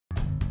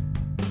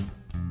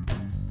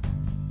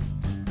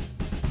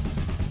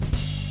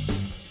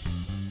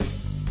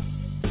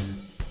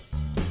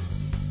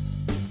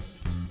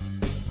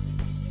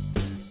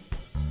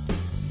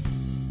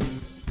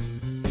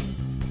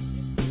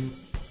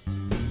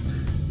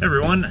Hey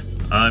everyone,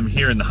 I'm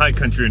here in the high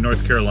country of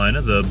North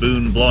Carolina, the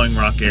Boone Blowing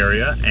Rock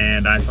area,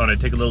 and I thought I'd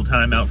take a little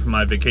time out from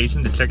my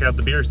vacation to check out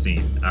the beer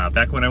scene.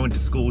 Back when I went to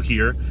school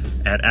here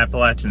at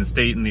Appalachian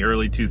State in the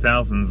early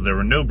 2000s, there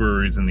were no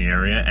breweries in the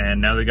area, and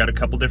now they got a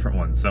couple different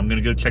ones. So I'm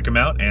gonna go check them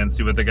out and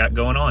see what they got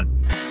going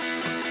on.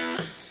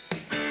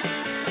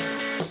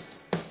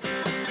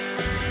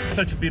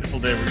 Such a beautiful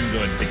day, we're gonna go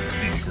ahead and take the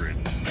scenic route.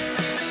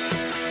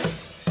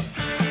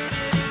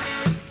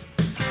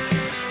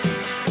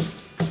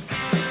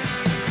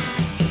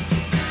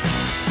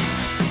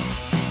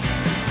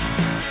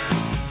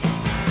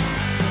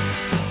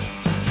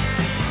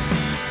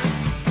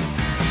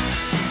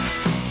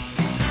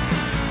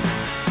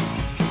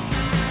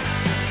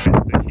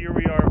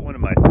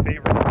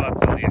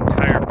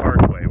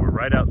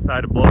 Right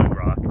outside of Blowing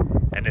Rock,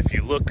 and if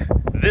you look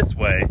this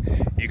way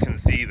you can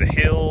see the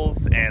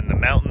hills and the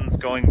mountains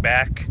going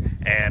back,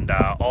 and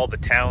all the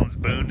towns.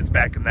 Boone is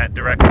back in that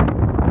direction.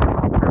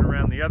 If you turn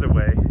around the other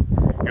way,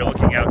 you're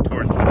looking out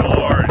towards the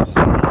north,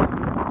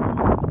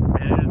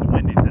 and it is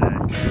windy today.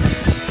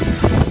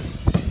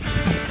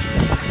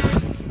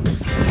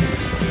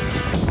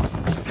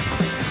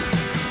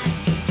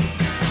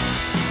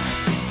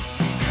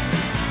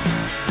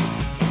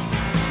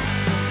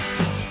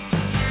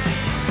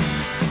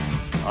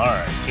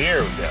 Alright,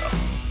 here we go.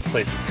 This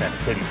place is kind of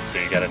hidden, so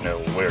you gotta know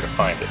where to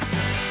find it.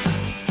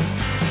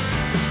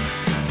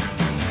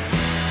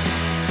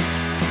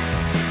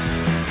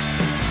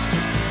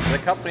 The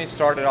company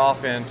started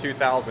off in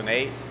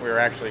 2008. We were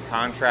actually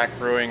contract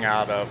brewing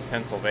out of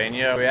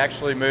Pennsylvania. We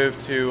actually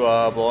moved to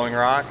Blowing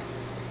Rock,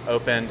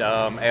 opened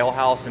Ale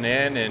House and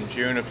Inn in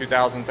June of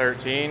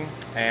 2013,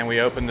 and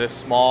we opened this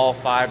small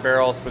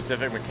 5-barrel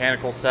specific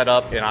mechanical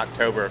setup in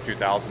October of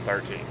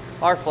 2013.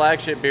 Our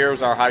flagship beer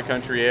was our High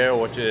Country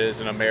Ale, which is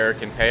an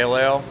American Pale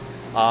Ale.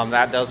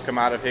 That does come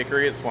out of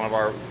Hickory. It's one of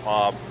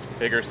our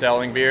bigger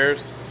selling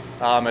beers.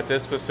 At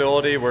this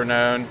facility, we're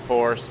known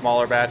for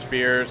smaller batch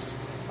beers.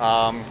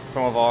 Some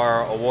of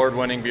our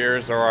award-winning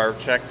beers are our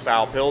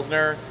Czech-style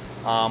Pilsner,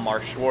 our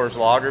Schwarz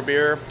Lager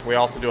beer. We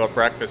also do a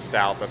breakfast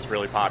stout that's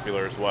really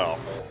popular as well.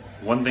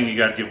 One thing you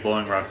gotta give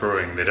Blowing Rock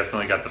Brewing, they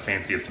definitely got the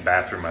fanciest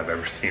bathroom I've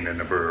ever seen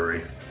in a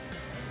brewery.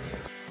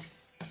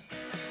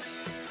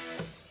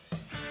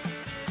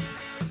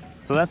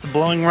 So that's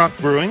Blowing Rock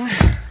Brewing,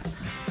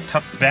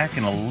 tucked back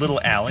in a little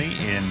alley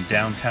in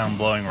downtown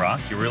Blowing Rock.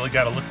 You really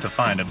got to look to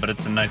find it, but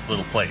it's a nice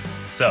little place.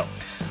 So,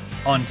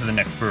 on to the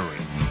next brewery.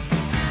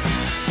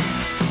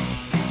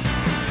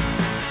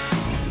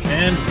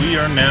 And we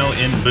are now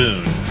in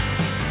Boone.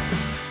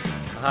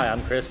 Hi,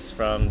 I'm Chris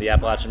from the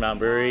Appalachian Mountain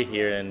Brewery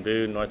here in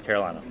Boone, North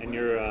Carolina. And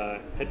you're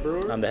head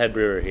brewer? I'm the head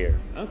brewer here.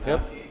 Okay.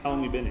 Yep. How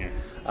long have you been here?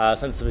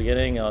 Since the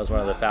beginning, I was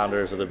one of the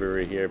founders of the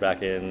brewery here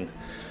back in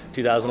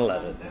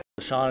 2011.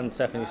 Sean and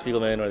Stephanie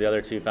Spiegelman are the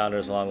other two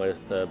founders, along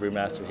with the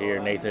brewmaster here,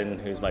 Nathan,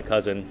 who's my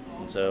cousin.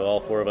 And so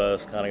all four of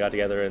us kind of got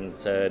together and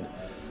said,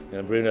 you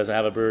know, Boone doesn't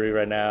have a brewery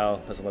right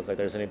now. Doesn't look like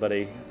there's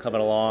anybody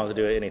coming along to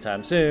do it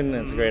anytime soon.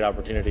 And it's a great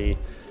opportunity.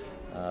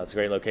 It's a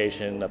great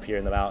location up here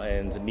in the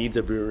mountains. It needs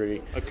a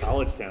brewery. A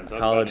college town. A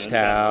college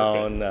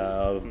town.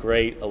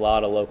 Okay. A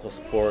lot of local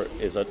support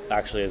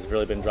actually has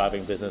really been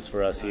driving business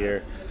for us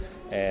here.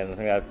 And I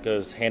think that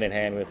goes hand in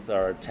hand with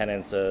our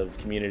tenets of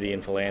community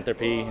and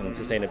philanthropy and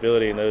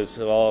sustainability, and those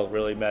have all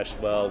really meshed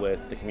well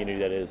with the community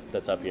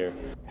that's up here.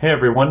 Hey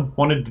everyone,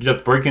 wanted to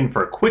just break in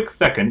for a quick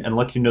second and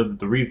let you know that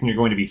the reason you're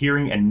going to be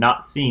hearing and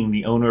not seeing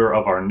the owner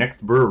of our next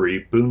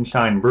brewery,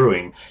 Boonshine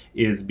Brewing,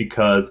 is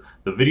because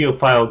the video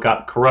file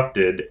got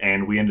corrupted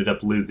and we ended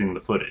up losing the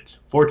footage.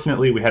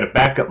 Fortunately, we had a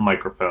backup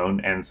microphone,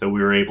 and so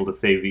we were able to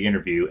save the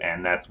interview,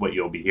 and that's what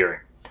you'll be hearing.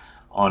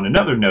 On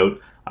another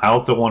note, I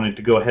also wanted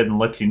to go ahead and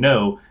let you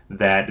know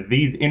that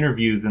these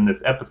interviews in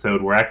this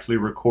episode were actually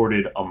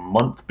recorded a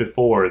month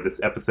before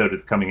this episode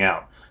is coming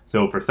out.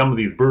 So for some of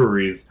these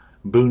breweries,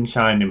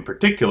 Boonshine in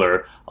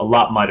particular, a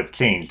lot might have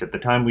changed. At the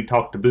time we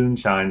talked to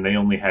Boonshine, they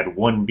only had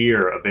one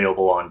beer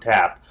available on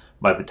tap.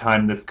 By the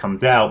time this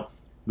comes out,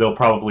 they'll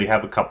probably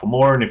have a couple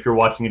more, and if you're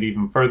watching it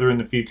even further in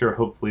the future,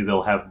 hopefully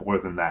they'll have more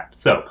than that.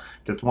 So,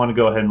 just want to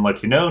go ahead and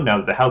let you know, now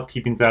that the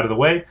housekeeping's out of the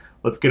way,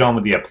 let's get on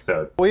with the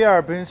episode. We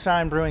are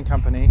Boonshine Brewing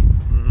Company,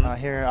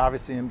 here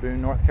obviously in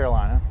Boone, North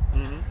Carolina.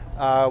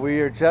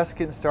 We are just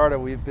getting started.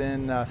 We've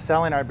been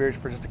selling our beers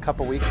for just a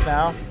couple weeks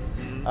now,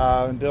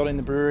 and building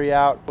the brewery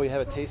out. We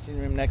have a tasting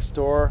room next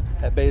door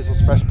at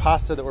Basil's Fresh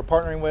Pasta that we're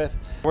partnering with.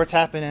 We're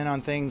tapping in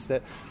on things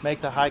that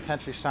make the high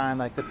country shine,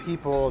 like the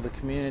people, the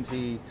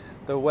community,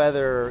 the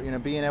weather, you know,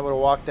 being able to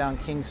walk down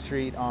King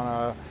Street on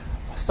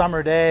a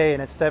summer day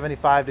and it's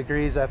 75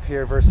 degrees up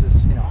here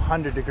versus, you know,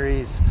 100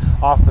 degrees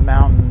off the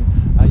mountain.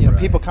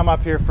 People come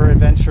up here for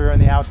adventure in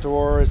the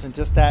outdoors, and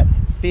just that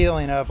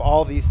feeling of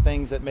all these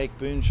things that make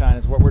Boonshine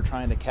is what we're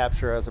trying to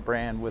capture as a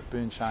brand with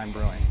Boonshine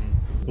Brewing.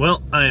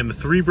 Well, I am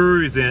 3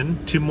 breweries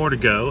in, 2 more to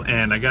go,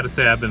 and I gotta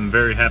say I've been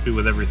very happy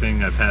with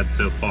everything I've had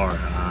so far.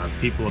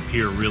 People up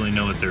here really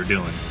know what they're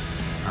doing.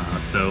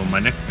 So my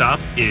next stop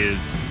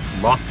is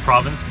Lost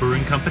Province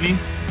Brewing Company,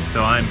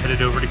 so I'm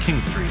headed over to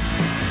King Street.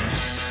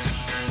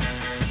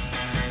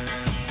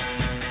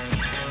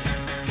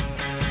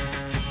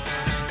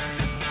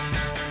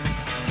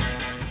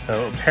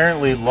 So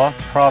apparently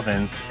Lost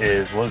Province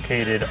is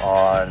located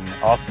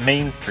off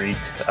Main Street,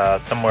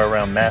 somewhere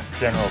around Mass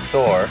General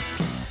Store.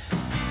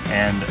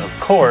 And of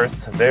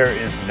course, there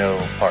is no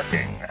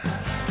parking.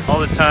 All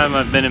the time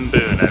I've been in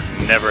Boone,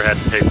 I've never had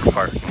to pay for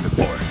parking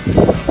before.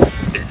 So,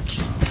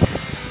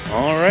 bitch.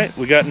 Alright,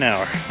 we got an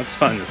hour. Let's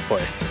find this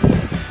place.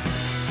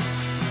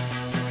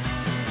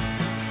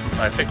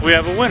 I think we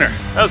have a winner.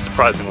 That was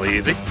surprisingly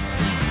easy.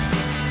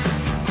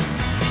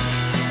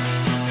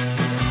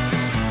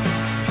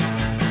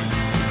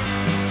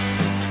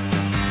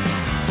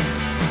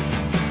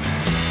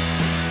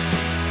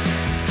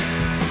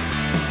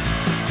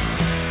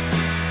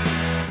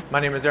 My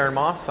name is Aaron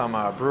Moss. I'm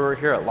a brewer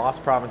here at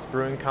Lost Province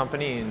Brewing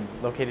Company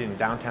located in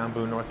downtown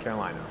Boone, North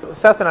Carolina.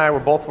 Seth and I were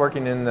both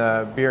working in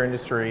the beer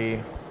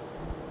industry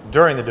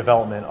during the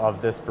development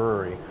of this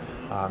brewery.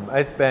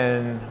 It's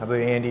been, I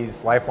believe,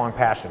 Andy's lifelong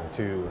passion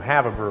to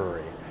have a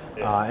brewery.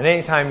 And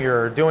anytime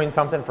you're doing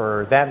something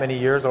for that many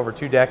years, over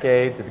 2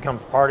 decades, it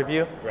becomes part of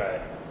you. Right.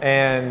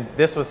 And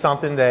this was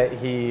something that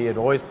he had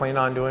always planned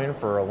on doing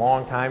for a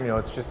long time. You know,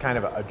 it's just kind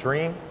of a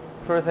dream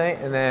sort of thing.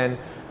 And then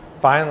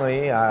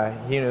finally,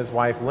 he and his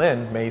wife,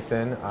 Lynn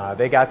Mason,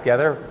 they got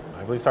together,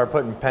 I believe started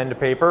putting pen to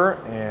paper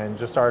and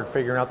just started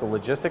figuring out the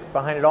logistics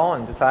behind it all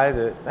and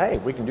decided that, hey,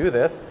 we can do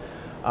this.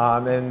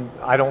 And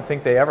I don't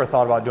think they ever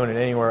thought about doing it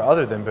anywhere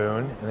other than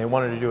Boone, and they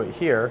wanted to do it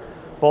here.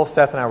 Both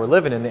Seth and I were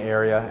living in the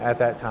area at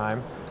that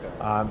time.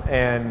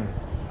 And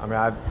I mean,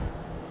 I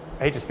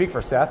hate to speak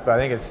for Seth, but I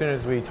think as soon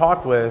as we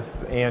talked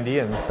with Andy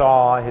and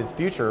saw his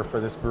future for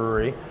this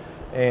brewery,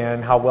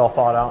 and how well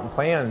thought out and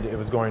planned it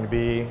was going to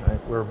be,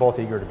 we were both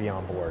eager to be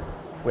on board.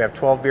 We have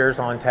 12 beers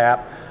on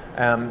tap.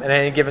 At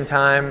any given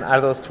time, out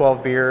of those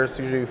 12 beers,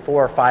 usually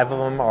 4 or 5 of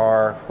them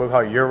are what we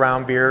call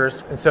year-round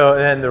beers. And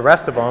then the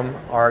rest of them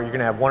are, you're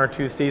gonna have 1 or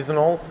 2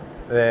 seasonals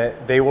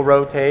that they will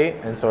rotate.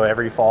 And so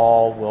every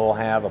fall we'll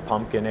have a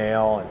pumpkin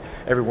ale, and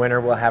every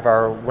winter we'll have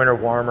our winter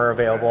warmer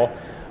available.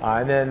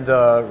 And then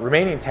the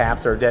remaining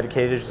taps are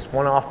dedicated to just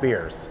one-off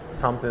beers,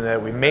 something that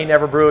we may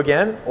never brew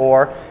again,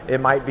 or it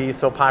might be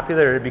so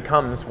popular it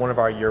becomes one of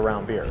our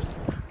year-round beers.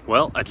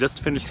 Well, I just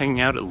finished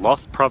hanging out at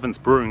Lost Province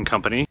Brewing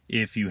Company.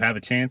 If you have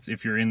a chance,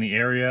 if you're in the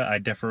area, I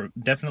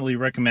definitely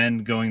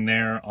recommend going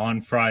there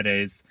on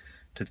Fridays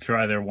to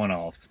try their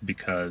one-offs,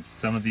 because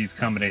some of these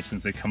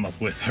combinations they come up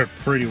with are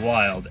pretty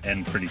wild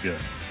and pretty good.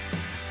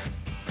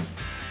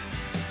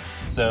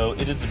 So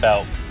it is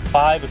about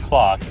 5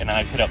 o'clock and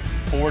I've hit up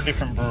 4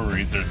 different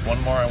breweries. There's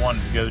one more I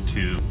wanted to go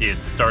to.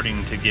 It's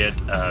starting to get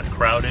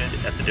crowded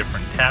at the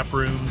different tap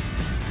rooms.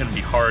 It's going to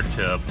be hard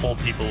to pull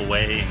people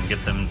away and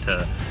get them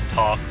to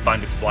talk,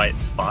 find a quiet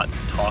spot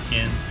to talk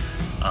in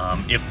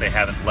if they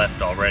haven't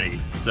left already.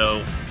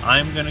 So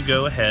I'm going to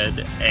go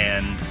ahead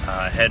and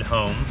head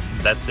home.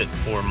 That's it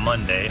for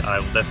Monday. I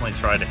will definitely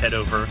try to head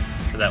over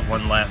to that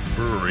one last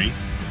brewery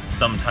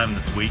sometime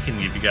this week and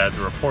give you guys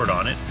a report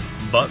on it.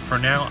 But for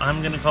now,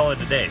 I'm going to call it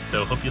a day.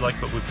 So hope you like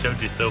what we've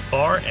showed you so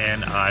far,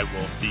 and I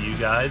will see you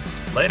guys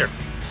later.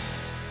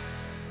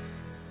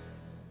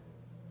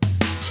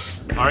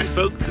 Alright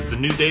folks, it's a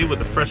new day with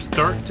a fresh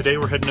start. Today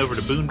we're heading over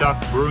to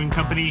Boondocks Brewing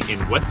Company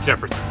in West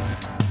Jefferson.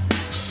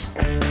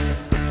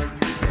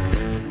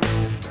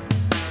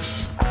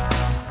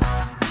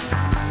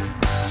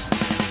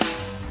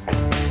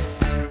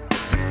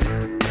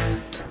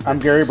 I'm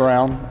Gary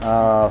Brown,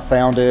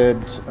 founded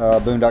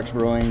Boondocks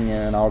Brewing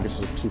in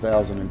August of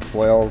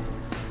 2012.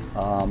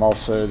 I'm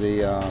also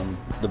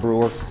the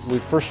brewer. We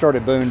first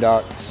started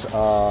Boondocks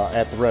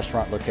at the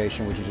restaurant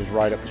location, which is just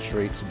right up the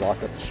street, it's a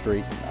block up the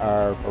street.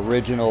 Our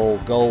original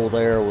goal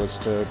there was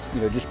to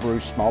just brew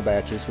small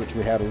batches, which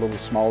we had a little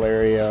small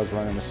area. I was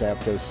running the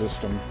Savco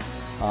system.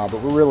 But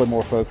we're really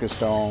more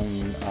focused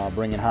on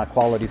bringing high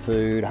quality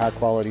food, high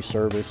quality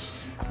service,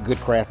 good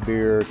craft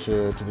beer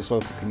to this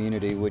local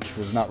community, which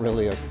was not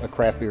really a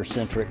craft beer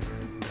centric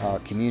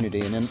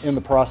community. And in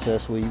the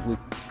process, we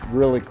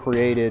really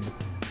created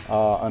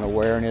an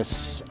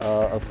awareness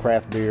of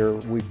craft beer.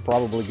 We've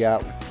probably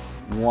got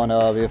one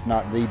of, if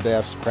not the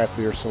best craft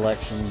beer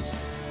selections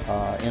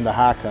in the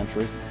high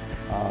country.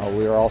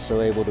 We are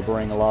also able to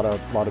bring a lot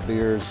of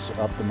beers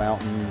up the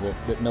mountain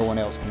that no one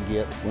else can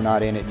get. We're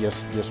not in it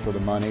just for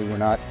the money. We're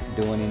not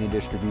doing any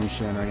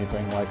distribution or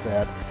anything like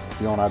that. If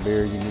you want our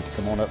beer, you need to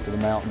come on up to the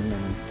mountain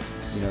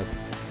and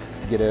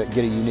get a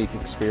unique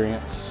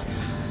experience.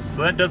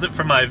 So that does it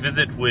for my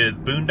visit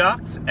with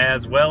Boondocks,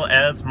 as well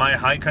as my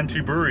High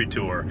Country Brewery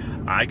tour.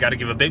 I gotta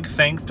give a big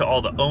thanks to all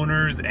the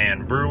owners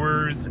and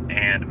brewers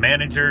and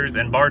managers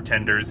and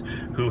bartenders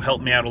who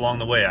helped me out along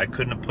the way. I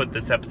couldn't have put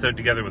this episode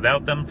together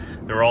without them.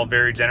 They're all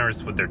very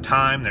generous with their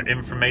time, their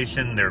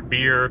information, their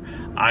beer.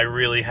 I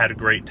really had a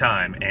great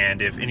time,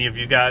 and if any of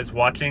you guys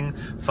watching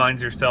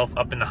finds yourself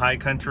up in the High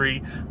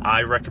Country,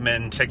 I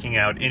recommend checking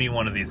out any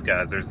one of these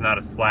guys. There's not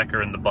a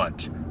slacker in the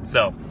bunch.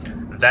 So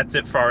that's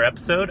it for our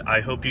episode. I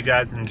hope you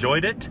guys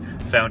enjoyed it,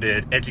 found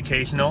it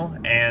educational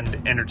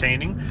and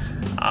entertaining,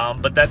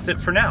 but that's it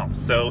for now.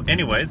 So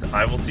anyways,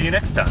 I will see you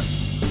next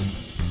time.